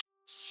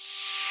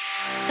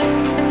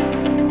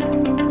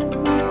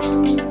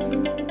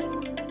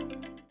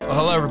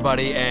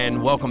everybody,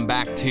 and welcome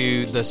back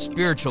to The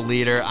Spiritual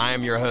Leader. I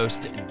am your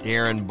host,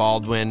 Darren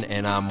Baldwin,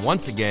 and I'm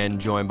once again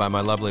joined by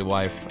my lovely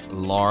wife,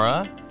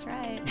 Laura. That's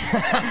right.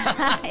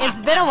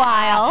 It's been a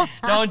while.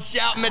 Don't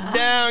shout me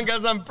down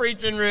because I'm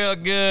preaching real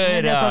good.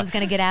 I didn't know if I was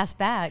going to get asked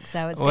back,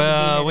 so it's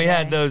well, we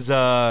had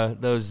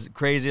those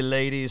crazy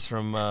ladies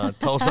from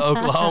Tulsa,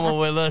 Oklahoma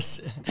with us.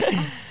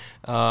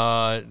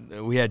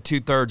 We had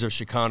 2/3 of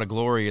Shekinah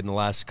Glory in the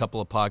last couple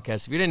of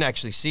podcasts. If you didn't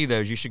actually see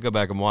those, you should go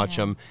back and watch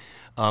them.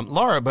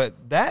 Laura,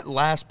 but that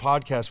last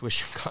podcast with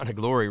Shekinah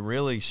Glory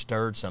really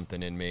stirred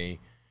something in me.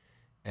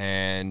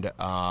 And,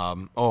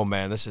 oh,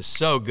 man, this is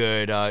so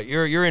good.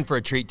 You're in for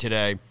a treat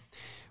today.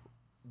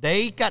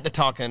 They got to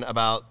talking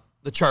about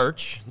the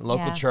church, the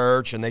local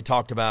church, and they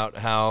talked about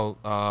how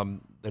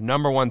the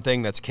number one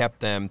thing that's kept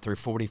them through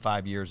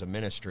 45 years of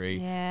ministry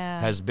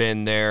has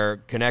been their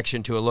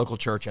connection to a local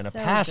church and a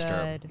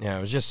pastor. Good.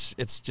 Yeah,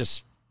 it's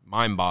just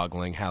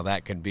mind-boggling how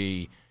that can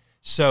be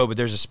so, but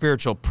there's a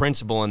spiritual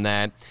principle in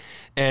that.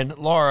 And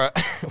Laura,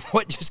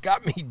 what just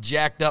got me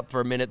jacked up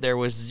for a minute there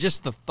was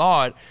just the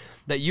thought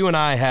that you and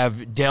I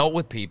have dealt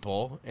with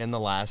people in the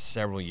last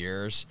several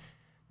years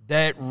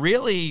that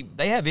really,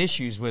 they have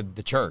issues with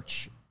the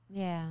church.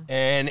 Yeah.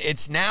 And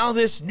it's now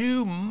this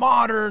new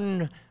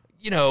modern,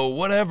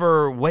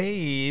 whatever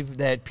wave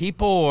that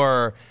people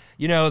are,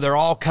 they're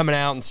all coming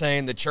out and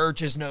saying the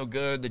church is no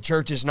good, the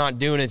church is not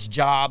doing its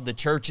job, the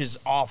church is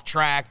off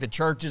track, the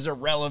church is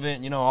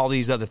irrelevant, all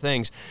these other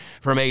things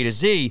from A to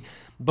Z.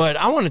 But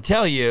I want to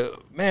tell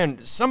you, man,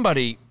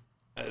 somebody,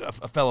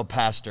 a fellow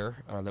pastor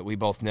that we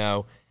both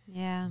know,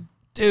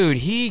 dude,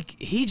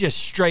 he just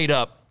straight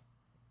up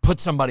put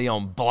somebody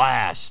on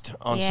blast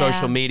on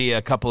social media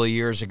a couple of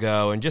years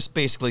ago and just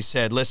basically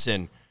said,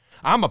 listen,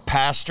 I'm a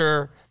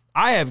pastor.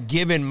 I have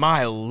given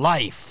my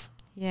life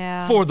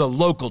for the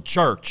local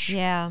church.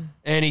 Yeah.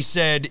 And he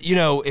said,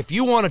 if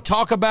you want to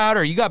talk about it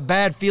or you got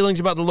bad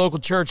feelings about the local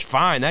church,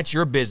 fine, that's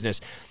your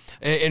business.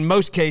 In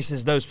most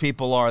cases, those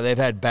people they've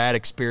had bad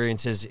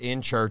experiences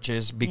in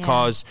churches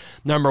because,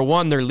 number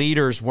one, their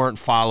leaders weren't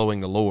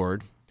following the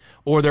Lord,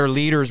 or their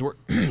leaders were,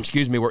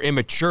 were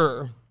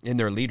immature in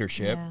their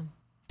leadership. Yeah.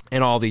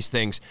 And all these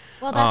things.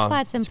 Well, that's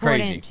why it's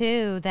important,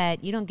 too,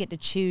 that you don't get to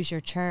choose your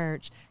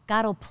church.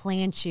 God will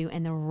plant you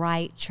in the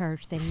right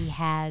church that he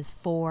has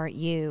for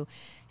you.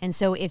 And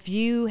so if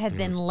you have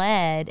been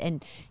led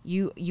and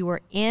you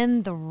are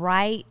in the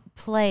right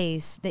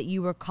place that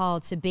you were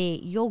called to be,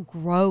 you'll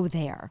grow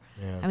there.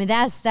 Yeah. I mean,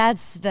 that's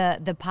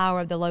the power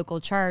of the local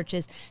church,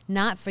 is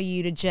not for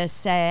you to just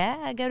say,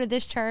 I go to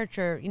this church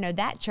or,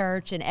 that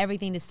church and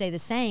everything to stay the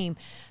same.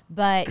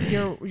 But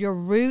your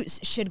roots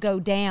should go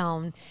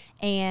down,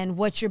 and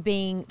what you're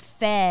being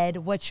fed,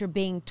 what you're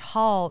being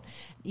taught,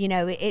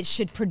 it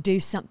should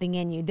produce something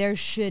in you. There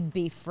should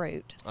be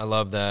fruit. I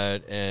love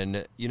that.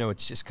 And,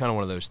 it's just kind of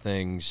one of those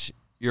things.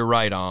 You're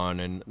right on.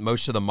 And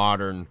most of the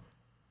modern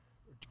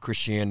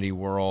Christianity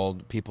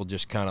world, people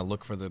just kind of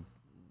look for the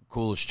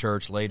coolest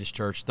church, latest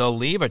church. They'll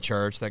leave a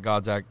church that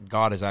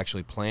God has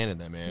actually planted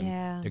them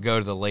in to go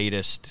to the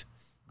latest,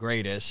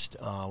 greatest.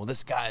 Well,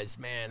 this guy's,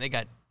 man, they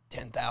got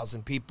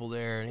 10,000 people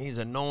there, and he's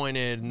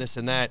anointed and this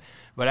and that.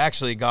 But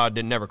actually, God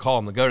didn't never call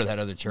him to go to that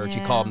other church.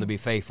 He called them to be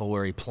faithful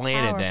where he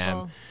planted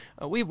them.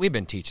 We've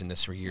been teaching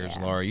this for years,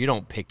 Laura. You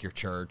don't pick your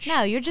church.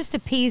 No, you're just a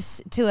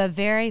piece to a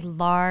very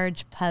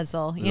large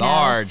puzzle.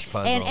 Large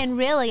puzzle. And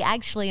really,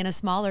 actually, in a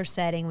smaller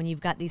setting, when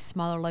you've got these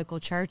smaller local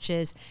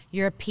churches,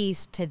 you're a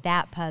piece to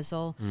that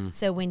puzzle.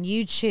 So when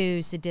you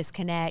choose to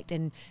disconnect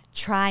and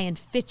try and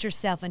fit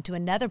yourself into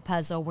another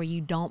puzzle where you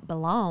don't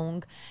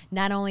belong,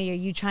 not only are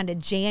you trying to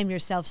jam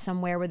yourself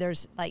somewhere where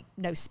there's like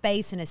no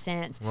space in a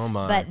sense,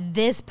 but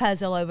this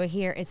puzzle over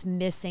here, it's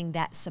missing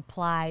that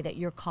supply that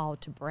you're called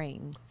to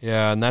bring.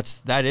 Yeah, and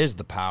that is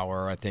the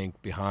power, I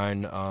think,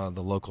 behind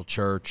the local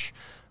church.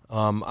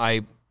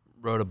 I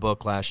wrote a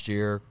book last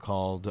year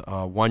called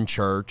One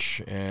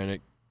Church, and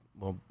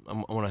I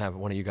want to have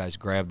one of you guys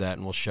grab that,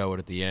 and we'll show it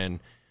at the end.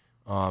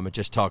 It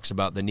just talks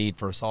about the need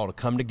for us all to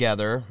come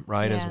together,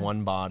 right, as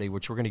one body,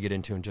 which we're going to get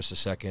into in just a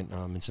second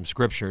in some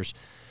scriptures.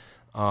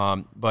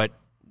 But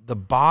the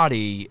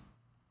body,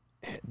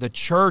 the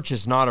church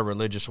is not a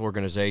religious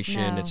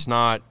organization. No. It's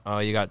not,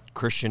 you got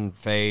Christian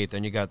faith,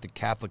 and you got the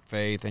Catholic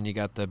faith, and you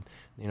got the,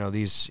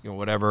 these,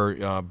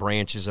 whatever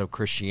branches of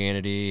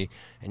Christianity,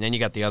 and then you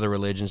got the other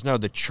religions. No,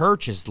 the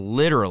church is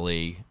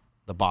literally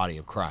the body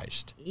of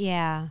Christ.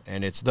 Yeah.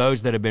 And it's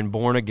those that have been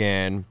born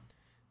again.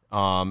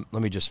 Let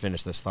me just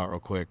finish this thought real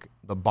quick.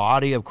 The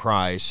body of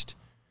Christ,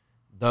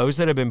 those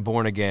that have been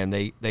born again,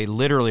 they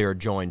literally are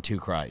joined to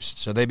Christ.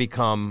 So they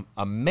become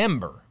a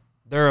member.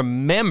 They're a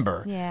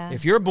member. Yeah.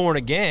 If you're born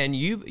again,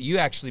 you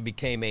actually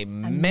became a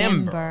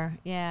member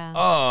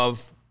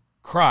of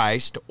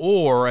Christ,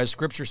 or as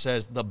Scripture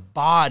says, the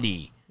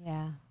body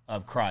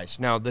of Christ.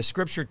 Now, the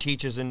Scripture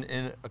teaches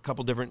in a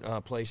couple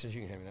different places.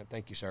 You can hand me that.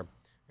 Thank you, sir.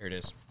 Here it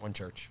is, One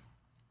Church.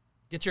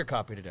 Get your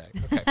copy today.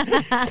 Okay.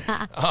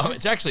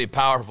 It's actually a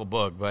powerful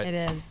book, but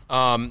it is.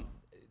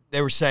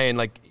 they were saying,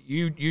 like,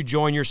 you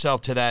join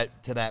yourself to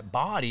that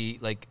body.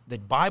 Like, the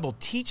Bible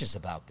teaches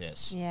about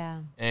this. Yeah.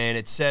 And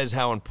it says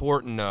how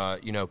important,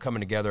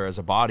 coming together as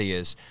a body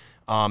is.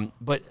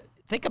 But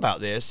think about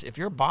this. If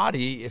you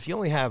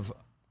only have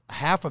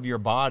half of your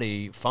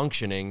body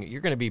functioning,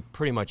 you're going to be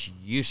pretty much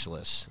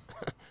useless.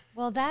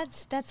 Well,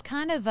 that's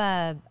kind of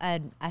a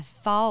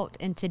thought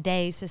in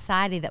today's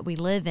society that we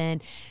live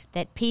in,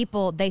 that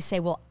people, they say,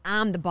 well,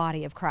 I'm the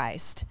body of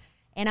Christ.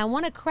 And I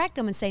want to correct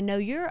them and say, no,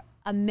 you're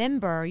a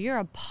member, you're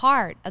a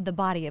part of the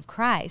body of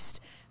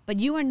Christ, but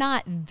you are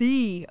not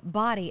the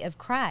body of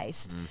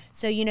Christ.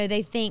 So,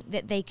 they think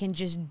that they can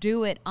just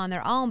do it on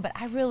their own. But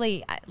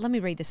let me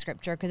read the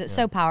scripture because it's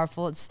so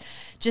powerful.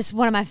 It's just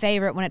one of my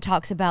favorite when it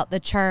talks about the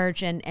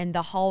church and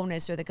the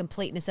wholeness or the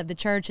completeness of the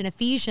church in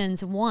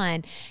Ephesians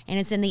 1. And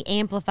it's in the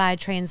Amplified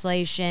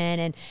translation,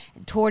 and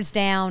towards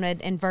down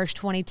in verse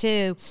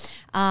 22,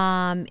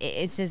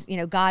 it says,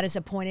 God has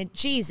appointed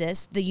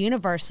Jesus, the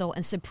universal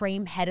and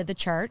supreme head of the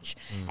church,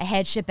 a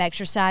headship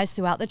exercised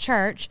throughout the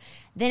church.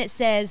 Then it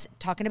says,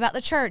 talking about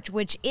the church,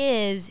 which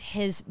is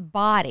his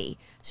body.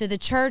 So the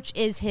church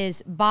is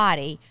his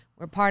body.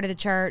 We're part of the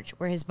church.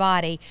 We're his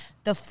body.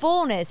 The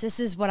fullness, this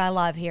is what I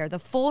love here, the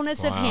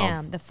fullness of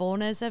him, the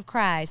fullness of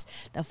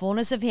Christ, the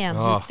fullness of him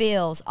who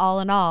fills all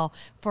in all.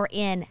 For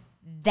in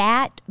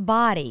that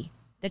body,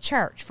 the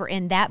church, for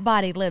in that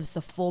body lives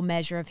the full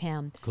measure of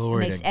him.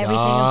 Glory who makes to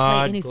everything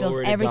God. complete, and who fills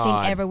Glory to everything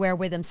God. everywhere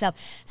with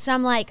himself. So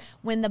I'm like,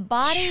 when the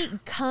body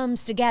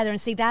comes together, and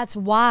see, that's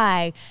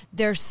why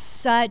there's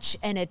such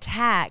an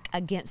attack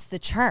against the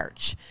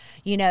church.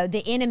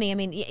 The enemy, I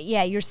mean,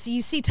 you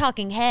see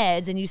talking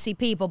heads and you see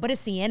people, but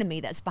it's the enemy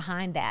that's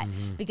behind that,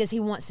 because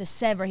he wants to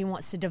sever, he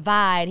wants to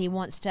divide, he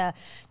wants to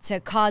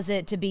cause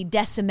it to be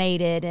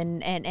decimated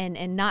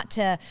and not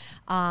to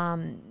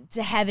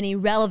have any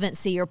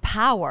relevancy or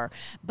power.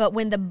 But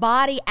when the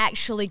body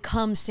actually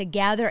comes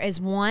together as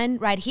one,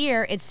 right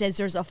here, it says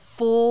there's a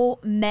full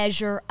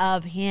measure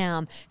of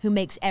him who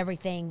makes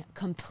everything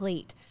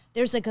complete.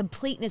 There's a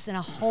completeness and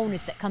a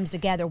wholeness that comes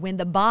together when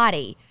the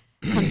body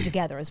comes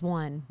together as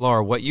one.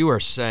 Laura, what you are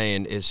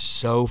saying is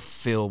so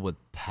filled with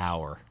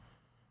power.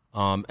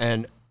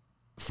 And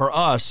for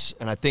us,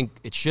 and I think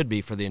it should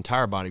be for the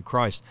entire body of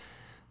Christ,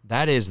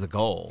 that is the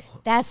goal.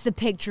 That's the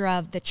picture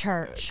of the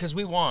church. Because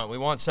we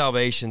want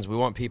salvations. We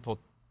want people,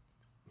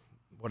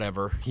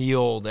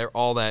 healed,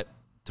 all that,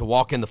 to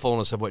walk in the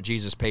fullness of what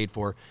Jesus paid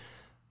for.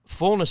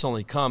 Fullness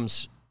only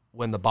comes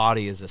when the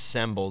body is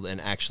assembled and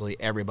actually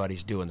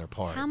everybody's doing their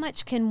part. How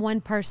much can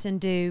one person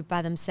do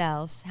by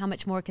themselves? How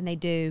much more can they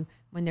do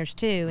when there's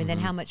two? And then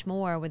how much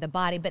more with a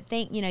body? But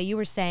think, you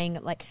were saying,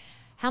 like,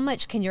 how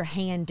much can your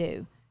hand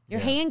do? Your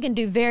hand can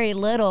do very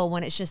little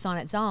when it's just on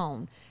its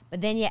own. But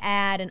then you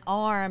add an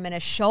arm and a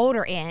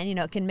shoulder in,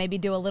 it can maybe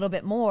do a little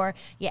bit more.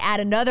 You add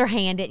another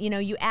hand,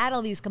 you add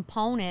all these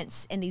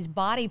components and these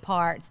body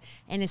parts,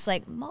 and it's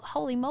like,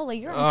 holy moly,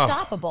 you're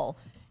unstoppable.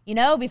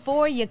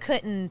 Before you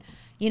couldn't,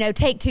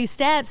 take 2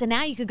 steps, and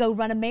now you could go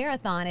run a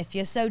marathon if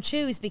you so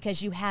choose,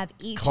 because you have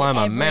each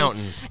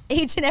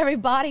and every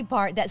body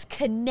part that's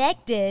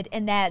connected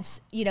and that's,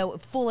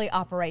 fully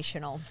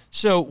operational.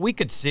 So we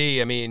could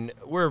see,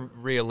 we're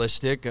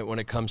realistic when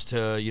it comes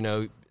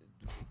to,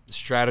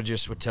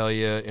 strategists would tell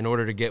you, in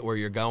order to get where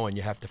you're going,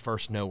 you have to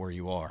first know where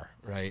you are,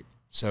 right?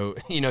 So,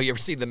 you ever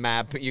see the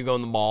map? You go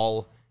in the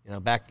mall,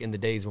 back in the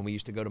days when we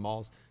used to go to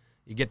malls,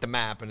 you get the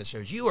map and it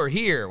shows you are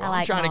here. Well,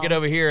 I'm trying to get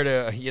over here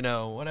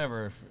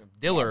to,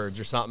 Dillard's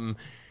or something.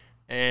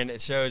 And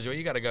it shows,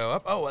 you got to go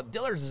up. Oh, well,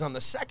 Dillard's is on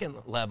the second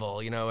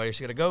level. You got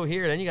to go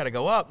here, then you got to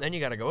go up, then you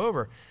got to go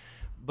over.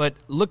 But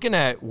looking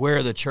at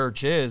where the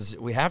church is,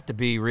 we have to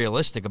be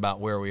realistic about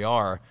where we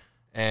are.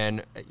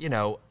 And,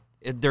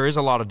 there is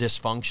a lot of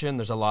dysfunction.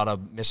 There's a lot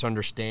of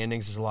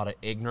misunderstandings. There's a lot of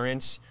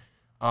ignorance.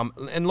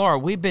 And Laura,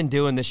 we've been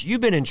doing this. You've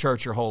been in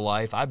church your whole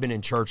life. I've been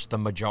in church the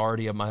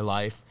majority of my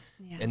life.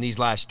 Yeah. In these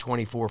last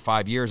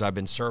 5 years, I've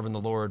been serving the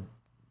Lord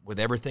with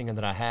everything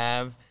that I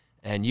have,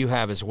 and you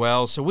have as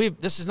well. So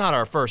this is not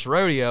our first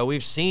rodeo.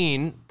 We've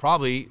seen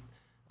probably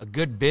a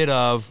good bit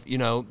of,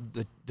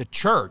 the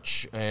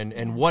church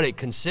and what it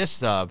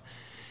consists of.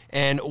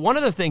 And one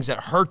of the things that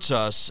hurts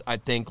us, I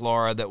think,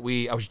 Laura, I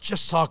was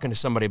just talking to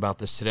somebody about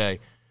this today.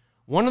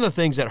 One of the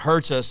things that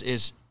hurts us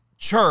is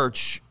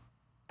church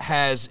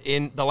has,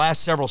 in the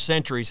last several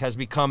centuries, has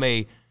become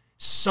a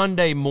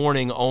Sunday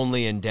morning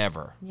only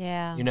endeavor.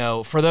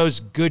 Yeah. For those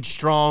good,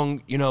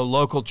 strong,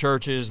 local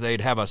churches, they'd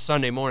have a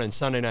Sunday morning,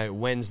 Sunday night,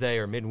 Wednesday,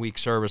 or midweek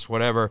service,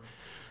 whatever.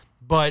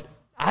 But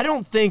I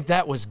don't think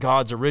that was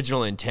God's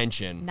original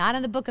intention. Not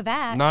in the book of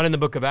Acts. Not in the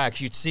book of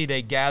Acts. You'd see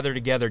they gather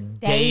together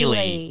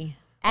daily.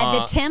 At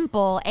the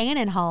temple and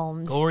in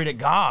homes. Glory to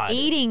God.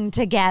 Eating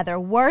together,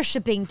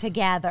 worshiping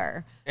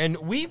together. And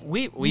we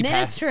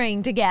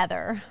ministering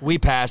together. We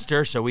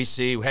pastor, so we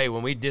see, hey,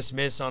 when we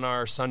dismiss on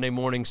our Sunday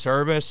morning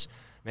service,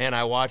 man,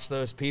 I watch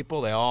those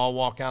people. They all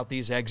walk out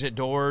these exit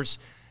doors.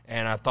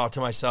 And I thought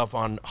to myself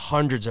on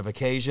hundreds of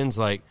occasions,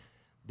 like,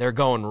 They're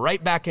going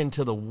right back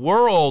into the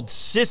world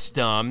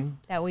system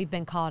that we've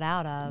been called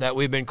out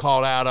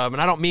of.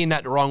 And I don't mean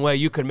that the wrong way.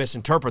 You could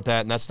misinterpret that,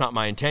 and that's not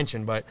my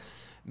intention, but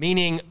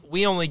meaning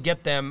we only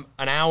get them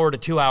an hour to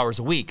 2 hours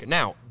a week.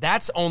 Now,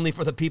 that's only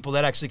for the people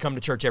that actually come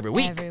to church every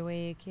week. Every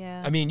week,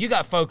 yeah. I mean, you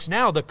got folks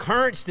now, the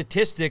current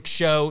statistics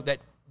show that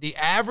the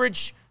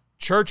average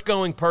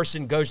church-going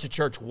person goes to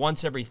church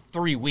once every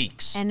 3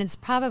 weeks. And it's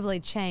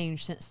probably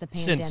changed since the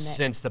pandemic.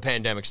 Since the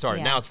pandemic started.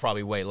 Yeah. Now it's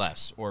probably way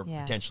less or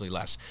potentially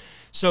less.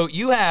 So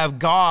you have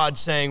God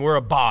saying we're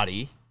a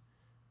body,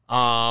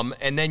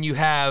 and then you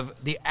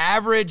have the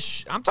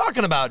average, I'm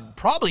talking about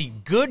probably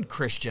good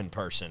Christian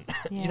person.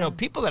 Yeah.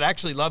 People that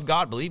actually love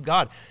God, believe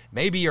God,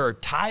 maybe are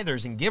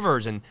tithers and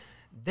givers, and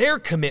their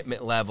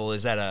commitment level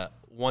is at a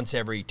once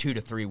every 2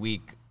 to 3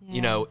 week,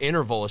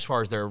 interval as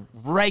far as their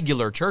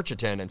regular church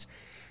attendance.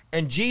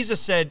 And Jesus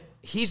said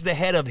he's the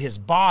head of his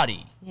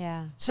body.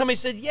 Yeah. Somebody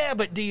said, yeah,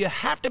 but do you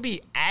have to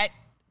be at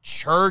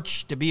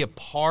church to be a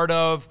part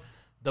of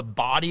the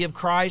body of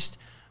Christ?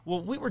 Well,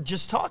 we were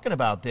just talking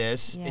about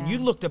this, and you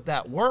looked up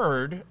that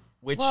word,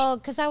 which... Well,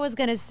 because I was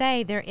going to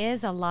say there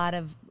is a lot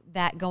of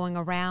that going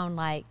around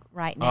like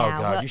right now.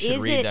 Oh, God, you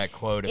should read that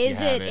quote if you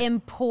haven't. Is it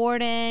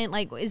important?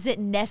 Like, is it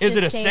necessary? Is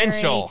it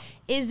essential?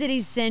 Is it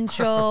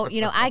essential?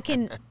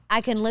 I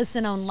can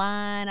listen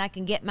online. I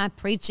can get my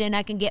preaching.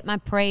 I can get my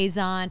praise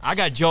on. I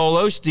got Joel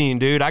Osteen,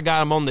 dude. I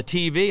got him on the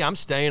TV. I'm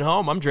staying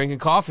home. I'm drinking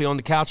coffee on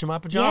the couch in my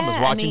pajamas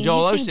watching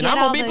Joel Osteen. I'm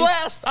going to be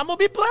blessed. I'm going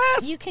to be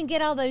blessed. You can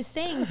get all those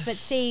things, but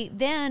see,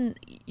 then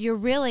you're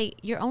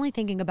only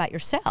thinking about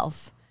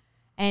yourself.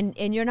 And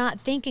you're not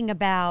thinking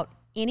about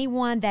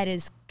anyone that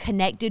is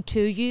connected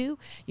to you.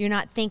 You're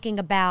not thinking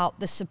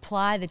about the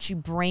supply that you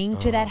bring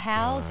to that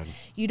house. God.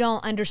 You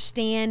don't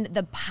understand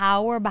the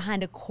power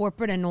behind a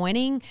corporate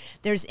anointing.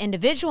 There's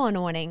individual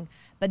anointing,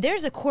 but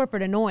there's a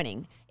corporate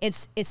anointing.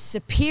 It's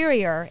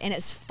superior, and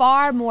it's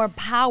far more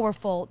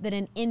powerful than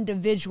an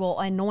individual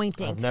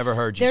anointing. I've never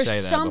heard you say that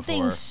before. There's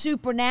something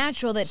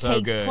supernatural that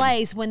takes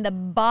place when the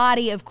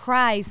body of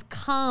Christ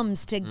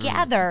comes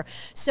together.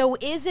 So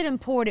is it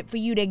important for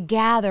you to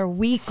gather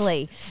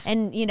weekly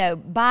and,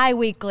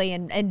 bi-weekly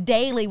and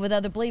daily with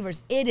other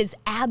believers? It is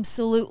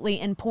absolutely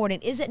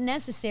important. Is it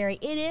necessary?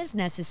 It is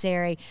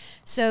necessary.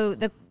 So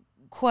the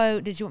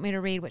quote, did you want me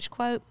to read which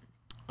quote?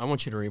 I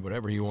want you to read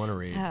whatever you want to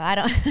read. Oh, I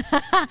don't.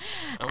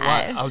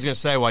 I was going to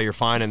say, while you're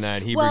finding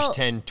that, Hebrews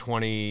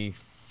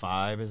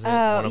 10:25, is it?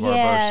 One of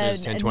our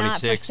verses, 10:26.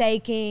 Not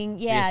forsaking.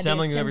 Yeah. The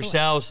assembling of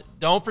yourselves.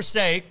 Don't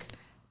forsake.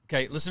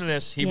 Okay, listen to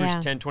this. Hebrews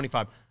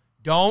 10:25.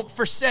 Don't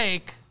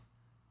forsake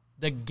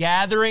the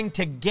gathering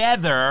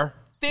together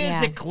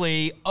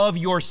physically of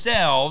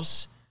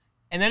yourselves.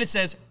 And then it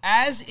says,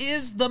 as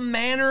is the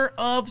manner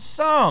of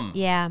some.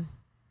 Yeah.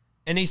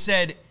 And he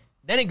said...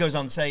 Then it goes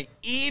on to say,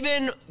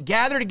 even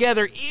gather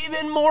together,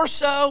 even more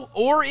so,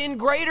 or in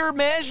greater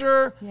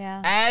measure,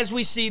 as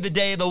we see the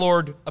day of the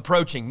Lord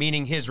approaching,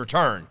 meaning his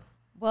return.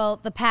 Well,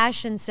 the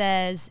Passion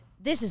says,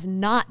 this is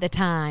not the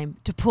time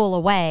to pull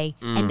away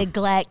and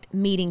neglect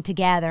meeting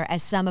together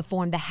as some have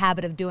formed the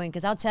habit of doing.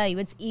 Because I'll tell you,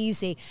 it's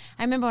easy.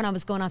 I remember when I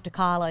was going off to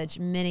college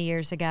many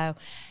years ago,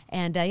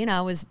 and,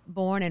 I was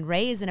born and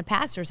raised in a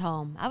pastor's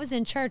home. I was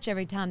in church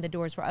every time the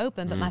doors were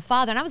open, but my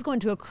father, and I was going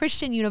to a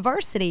Christian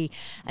university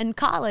in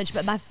college,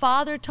 but my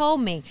father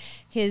told me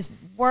his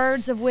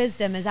words of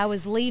wisdom as I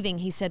was leaving.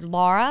 He said,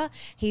 Laura,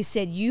 he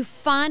said, you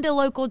find a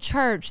local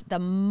church the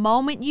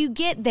moment you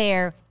get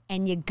there,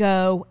 and you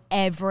go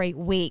every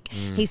week.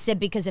 He said,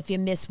 because if you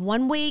miss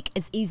 1 week,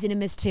 it's easy to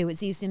miss 2.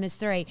 It's easy to miss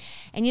 3.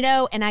 And,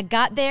 and I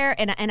got there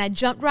and I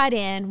jumped right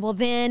in. Well,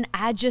 then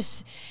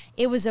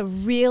it was a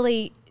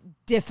really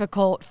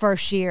difficult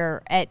first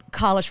year at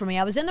college for me.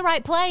 I was in the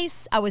right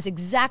place. I was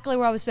exactly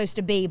where I was supposed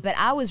to be, but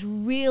I was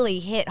really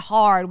hit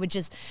hard with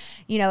just,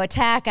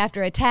 attack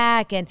after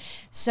attack. And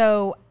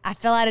so I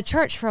fell out of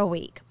church for a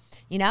week.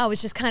 I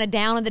was just kind of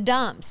down in the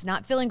dumps,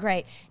 not feeling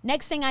great.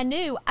 Next thing I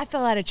knew, I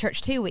fell out of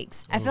church 2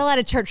 weeks. I fell out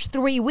of church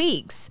 3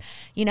 weeks.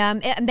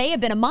 It may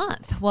have been a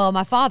month. Well,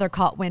 my father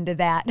caught wind of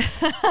that.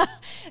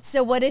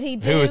 So what did he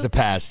do? Who was the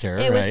pastor?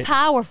 It was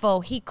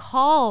powerful. He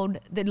called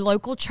the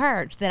local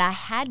church that I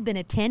had been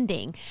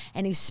attending,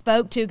 and he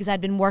spoke to, because I'd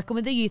been working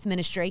with the youth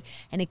ministry,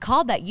 and he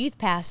called that youth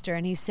pastor,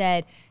 and he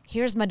said,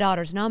 here's my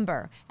daughter's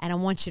number, and I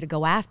want you to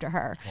go after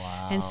her.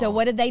 Wow. And so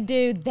what did they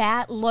do?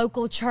 That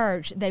local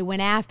church, they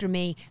went after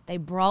me. They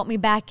brought me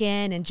back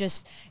in and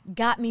just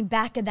got me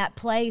back in that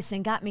place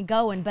and got me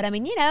going. But I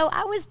mean,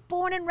 I was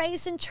born and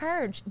raised in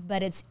church,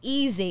 but it's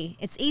easy.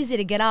 It's easy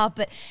to get off.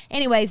 But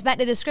anyways, back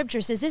to the scripture,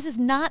 it says this is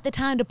not the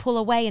time to pull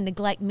away and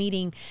neglect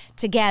meeting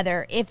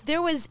together. If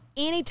there was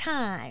any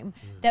time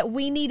that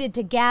we needed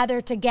to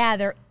gather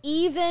together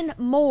even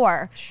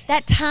more,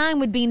 that time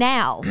would be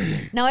now.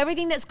 Now,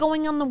 everything that's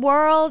going on in the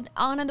world,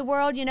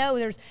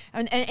 there's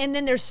and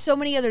then there's so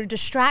many other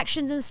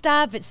distractions and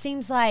stuff. It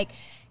seems like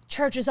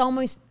church has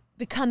almost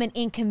become an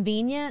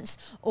inconvenience,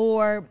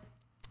 or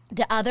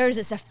To others,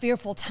 it's a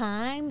fearful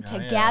time to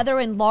gather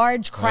in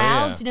large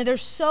crowds.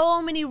 There's so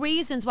many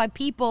reasons why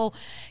people,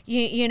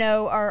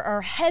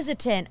 are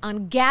hesitant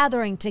on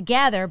gathering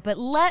together. But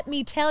let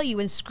me tell you,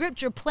 and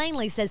Scripture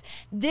plainly says,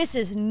 this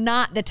is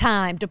not the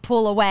time to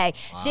pull away.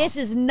 Wow. This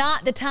is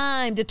not the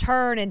time to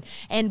turn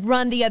and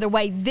run the other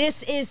way.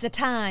 This is the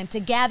time to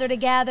gather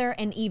together,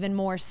 and even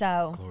more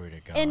so. Glory to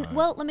God. And,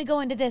 let me go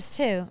into this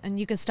too, and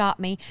you can stop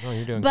me. No,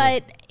 you're doing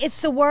but good.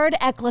 It's the word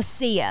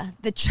ecclesia,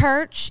 the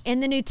church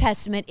in the New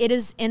Testament. It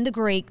is in the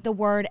Greek, the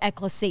word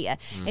ecclesia.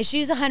 It's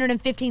used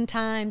 115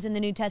 times in the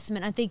New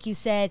Testament. I think you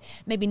said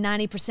maybe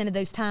 90% of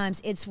those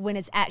times it's when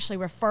it's actually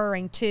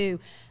referring to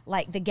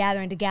like the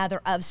gathering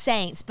together of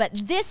saints. But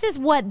this is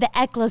what the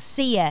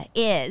ecclesia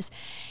is.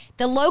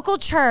 The local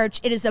church,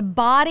 it is a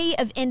body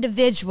of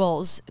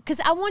individuals, because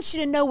I want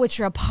you to know what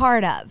you're a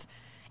part of.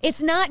 It's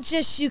not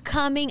just you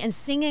coming and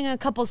singing a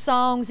couple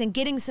songs and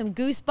getting some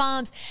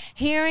goosebumps,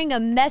 hearing a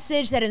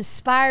message that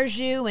inspires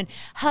you and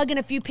hugging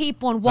a few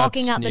people and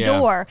walking out the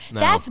door. No.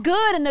 That's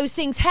good, and those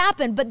things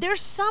happen, but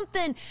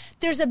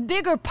there's a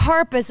bigger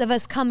purpose of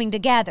us coming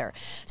together.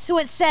 So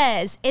it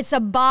says it's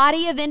a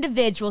body of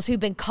individuals who've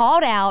been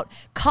called out,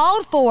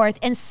 called forth,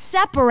 and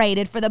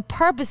separated for the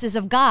purposes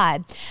of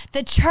God.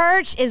 The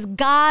church is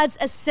God's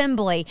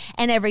assembly,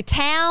 and every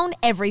town,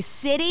 every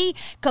city,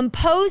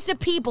 composed of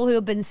people who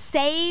have been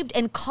saved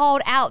and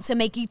called out to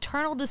make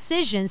eternal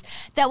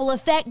decisions that will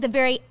affect the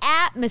very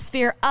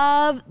atmosphere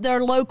of their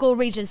local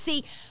region.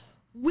 See,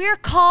 we're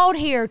called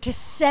here to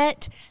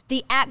set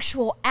the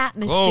actual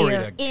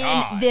atmosphere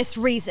in this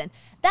region.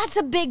 That's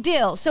a big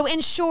deal. So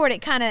in short,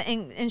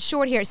 in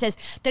short here, it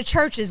says the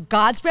church is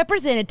God's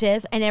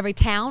representative in every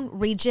town,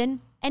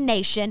 region, and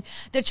nation.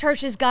 The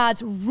church is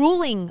God's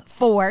ruling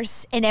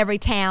force in every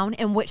town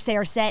in which they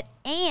are set,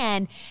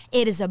 and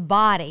it is a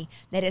body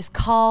that is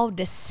called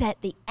to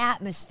set the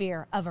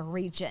atmosphere of a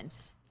region.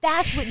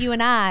 That's what you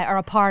and I are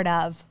a part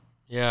of.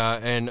 Yeah,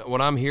 and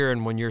what I'm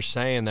hearing when you're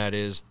saying that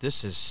is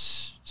this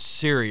is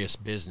serious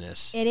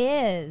business. It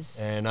is.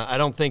 And I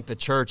don't think the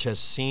church has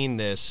seen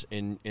this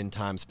in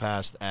times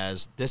past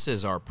as this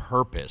is our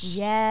purpose.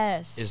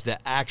 Yes. Is to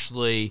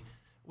actually...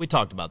 We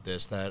talked about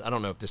this, that I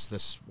don't know if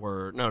this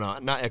word, no,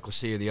 not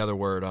ecclesia, the other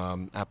word,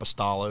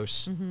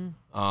 apostolos.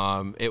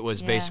 Mm-hmm. It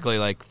was basically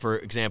like, for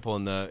example,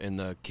 in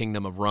the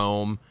kingdom of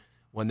Rome,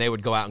 when they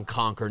would go out and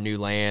conquer new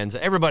lands,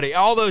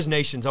 all those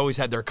nations always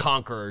had their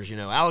conquerors,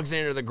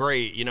 Alexander the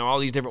Great, all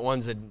these different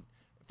ones that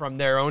from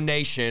their own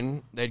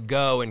nation, they'd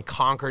go and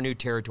conquer new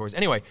territories.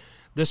 Anyway,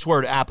 this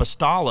word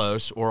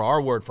apostolos, or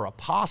our word for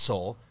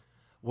apostle,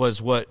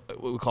 was what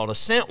we called a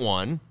sent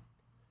one.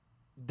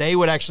 They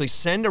would actually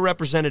send a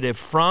representative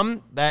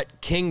from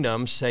that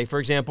kingdom, say, for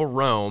example,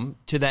 Rome,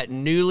 to that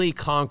newly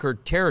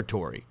conquered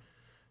territory.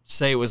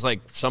 Say it was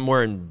like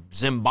somewhere in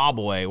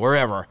Zimbabwe,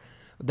 wherever.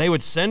 They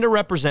would send a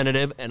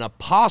representative, an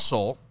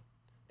apostle,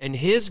 and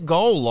his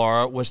goal,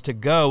 Laura, was to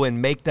go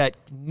and make that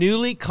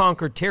newly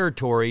conquered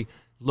territory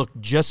look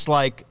just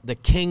like the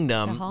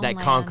kingdom that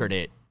conquered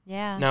it.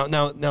 Yeah.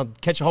 Now,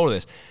 catch a hold of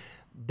this.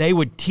 They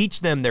would teach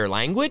them their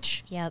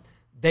language. Yep.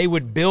 They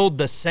would build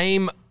the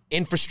same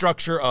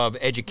infrastructure of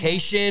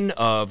education,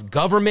 of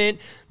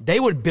government. They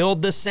would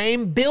build the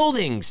same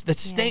buildings, the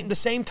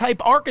same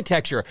type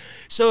architecture.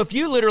 So if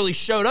you literally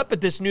showed up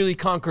at this newly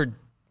conquered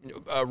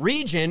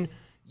region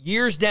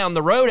years down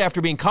the road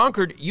after being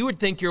conquered, you would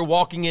think you're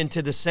walking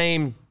into the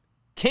same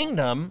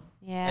kingdom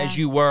as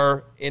you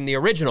were in the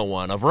original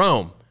one of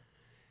Rome.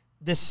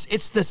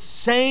 It's the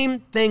same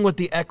thing with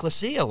the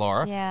ecclesia,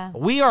 Laura. Yeah.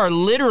 We are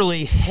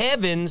literally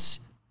heaven's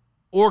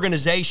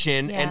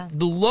organization, and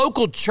the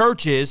local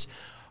churches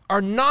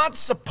are not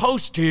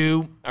supposed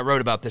to, I wrote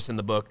about this in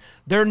the book,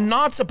 they're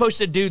not supposed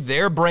to do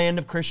their brand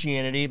of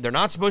Christianity. They're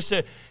not supposed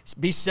to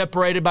be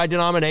separated by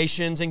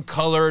denominations and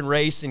color and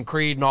race and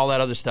creed and all that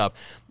other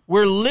stuff.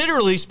 We're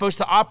literally supposed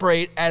to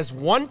operate as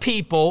one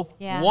people,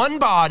 one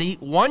body,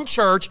 one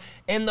church,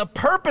 and the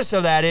purpose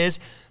of that is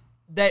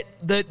that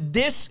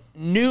this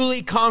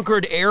newly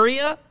conquered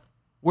area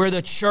where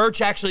the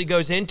church actually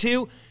goes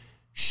into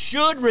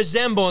should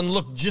resemble and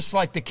look just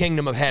like the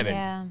kingdom of heaven.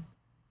 Yeah.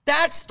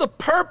 That's the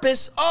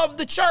purpose of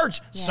the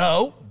church. Yes.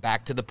 So,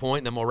 back to the point,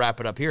 and then we'll wrap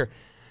it up here.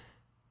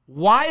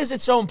 Why is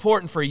it so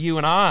important for you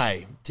and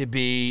I to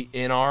be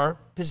in our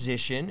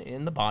position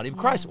in the body of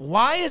Christ?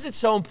 Why is it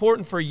so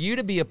important for you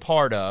to be a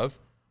part of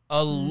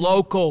a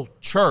local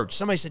church?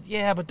 Somebody said,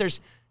 but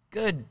there's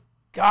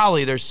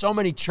there's so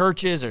many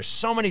churches, there's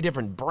so many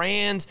different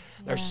brands,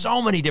 there's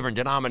so many different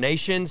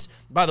denominations.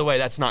 By the way,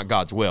 that's not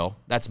God's will.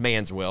 That's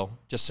man's will,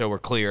 just so we're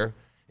clear.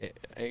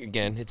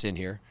 Again, it's in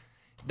here.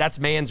 That's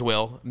man's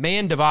will.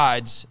 Man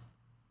divides,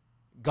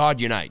 God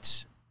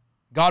unites.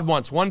 God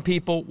wants one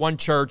people, one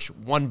church,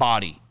 one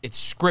body. It's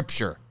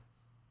Scripture.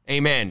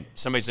 Amen.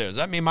 Somebody says, does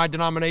that mean my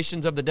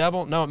denomination's of the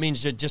devil? No, it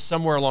means that just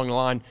somewhere along the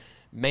line,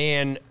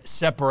 man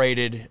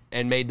separated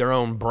and made their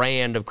own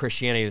brand of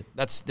Christianity.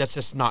 That's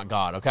just not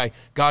God, okay?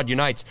 God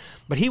unites.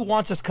 But he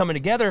wants us coming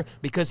together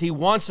because he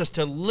wants us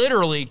to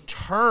literally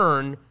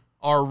turn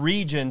our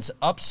regions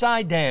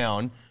upside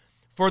down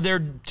for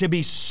there to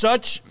be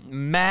such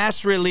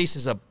mass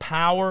releases of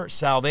power,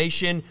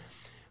 salvation,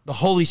 the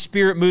Holy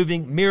Spirit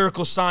moving,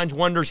 miracles, signs,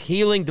 wonders,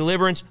 healing,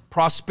 deliverance,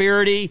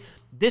 prosperity.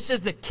 This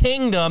is the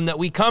kingdom that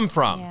we come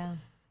from. Yeah.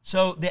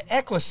 So the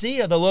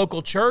ecclesia, the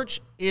local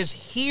church, is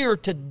here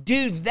to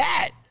do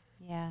that.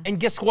 Yeah. And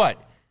guess what?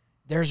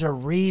 There's a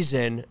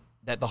reason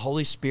that the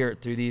Holy Spirit,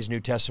 through these New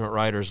Testament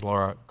writers,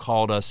 Laura,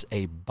 called us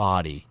a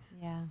body.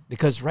 Yeah.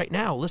 Because right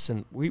now,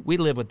 listen, we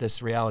live with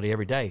this reality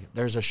every day.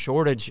 There's a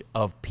shortage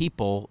of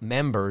people,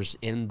 members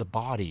in the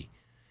body.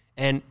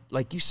 And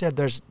like you said,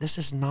 this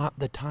is not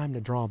the time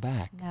to draw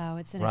back. No,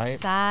 it's an right?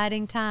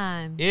 exciting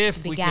time.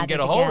 If we can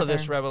get a hold of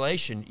this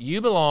revelation,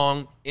 you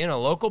belong in a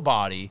local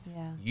body.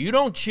 Yeah. You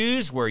don't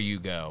choose where you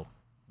go.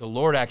 The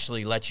Lord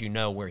actually lets you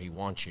know where he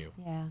wants you.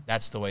 Yeah.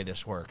 That's the way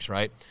this works,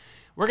 right?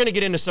 We're going to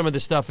get into some of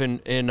this stuff in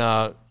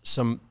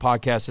some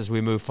podcasts as we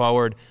move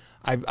forward.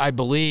 I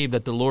believe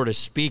that the Lord is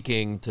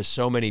speaking to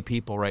so many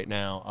people right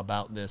now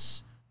about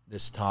this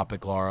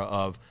topic, Laura,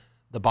 of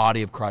the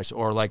body of Christ,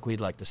 or like we'd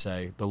like to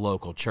say, the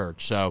local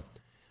church. So,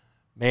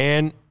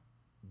 man,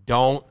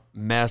 don't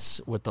mess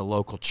with the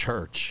local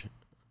church.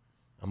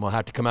 I'm going to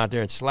have to come out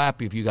there and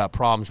slap you if you got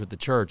problems with the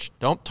church.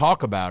 Don't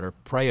talk about her.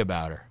 Pray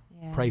about her.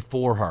 Yeah. Pray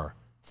for her.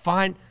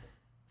 Find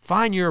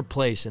your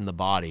place in the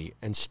body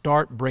and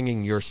start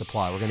bringing your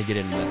supply. We're going to get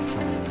into that in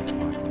some of the next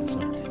podcast.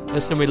 So,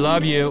 listen, we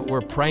love you.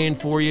 We're praying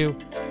for you.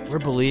 We're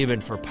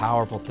believing for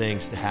powerful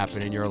things to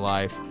happen in your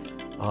life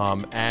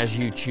as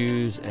you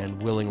choose and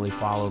willingly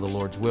follow the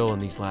Lord's will in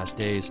these last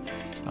days.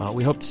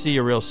 We hope to see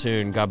you real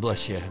soon. God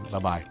bless you.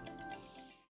 Bye-bye.